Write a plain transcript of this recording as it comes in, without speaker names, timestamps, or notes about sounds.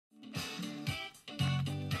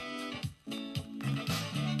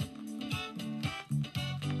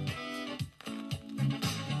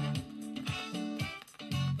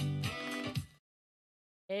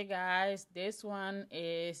Hey guys, this one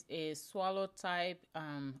is a swallow type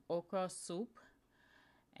okra soup,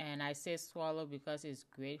 and I say swallow because it's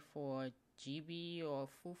great for GB or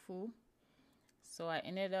fufu. So I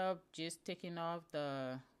ended up just taking off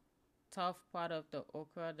the tough part of the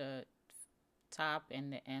okra, the top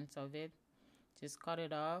and the ends of it. Just cut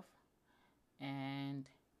it off and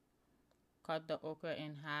cut the okra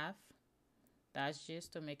in half. That's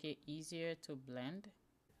just to make it easier to blend.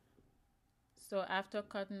 So after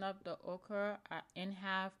cutting up the okra in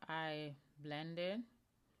half, I blended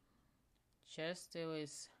just till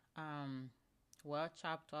it's well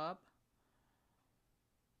chopped up.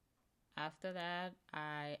 After that,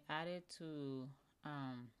 I added to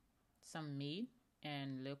some meat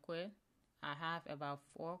and liquid. I have about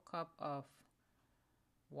 4 cups of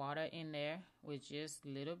water in there with just a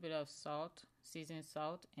little bit of salt, seasoned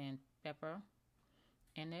salt and pepper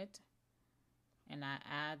in it. And I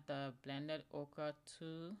add the blended okra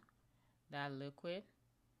to that liquid.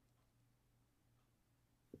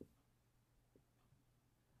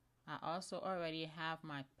 I also already have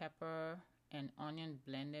my pepper and onion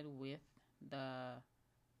blended with the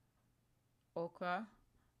okra.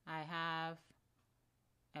 I have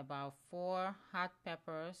about 4 hot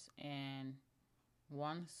peppers and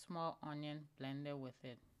 1 small onion blended with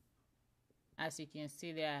it. As you can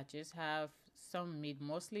see there, I just have some meat,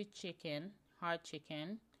 mostly chicken, hard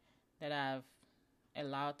chicken, that I've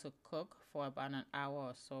allowed to cook for about an hour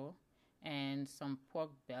or so, and some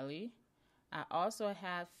pork belly. I also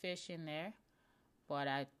had fish in there, but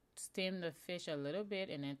I steamed the fish a little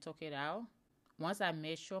bit and then took it out. Once I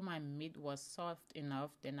made sure my meat was soft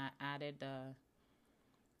enough, then I added the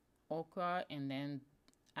okra and then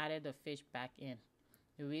added the fish back in.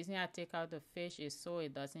 The reason I take out the fish is so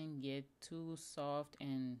it doesn't get too soft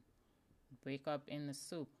and break up in the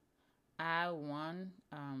soup. Add 1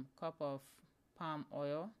 cup of palm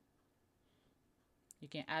oil. You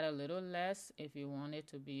can add a little less if you want it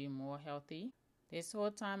to be more healthy. This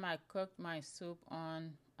whole time I cooked my soup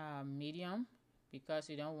on medium because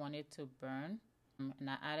you don't want it to burn. And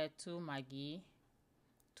I added 2 Maggi,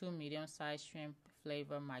 2 medium-sized shrimp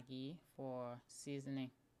flavor Maggi for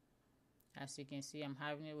seasoning. As you can see, I'm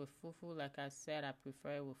having it with fufu. Like I said, I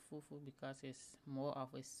prefer it with fufu because it's more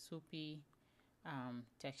of a soupy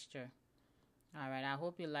texture. Alright, I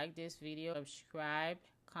hope you like this video. Subscribe,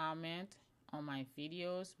 comment on my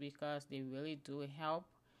videos because they really do help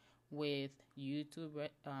with YouTube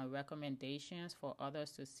recommendations for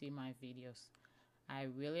others to see my videos. I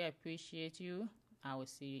really appreciate you. I will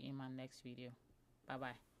see you in my next video. Bye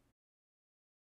bye.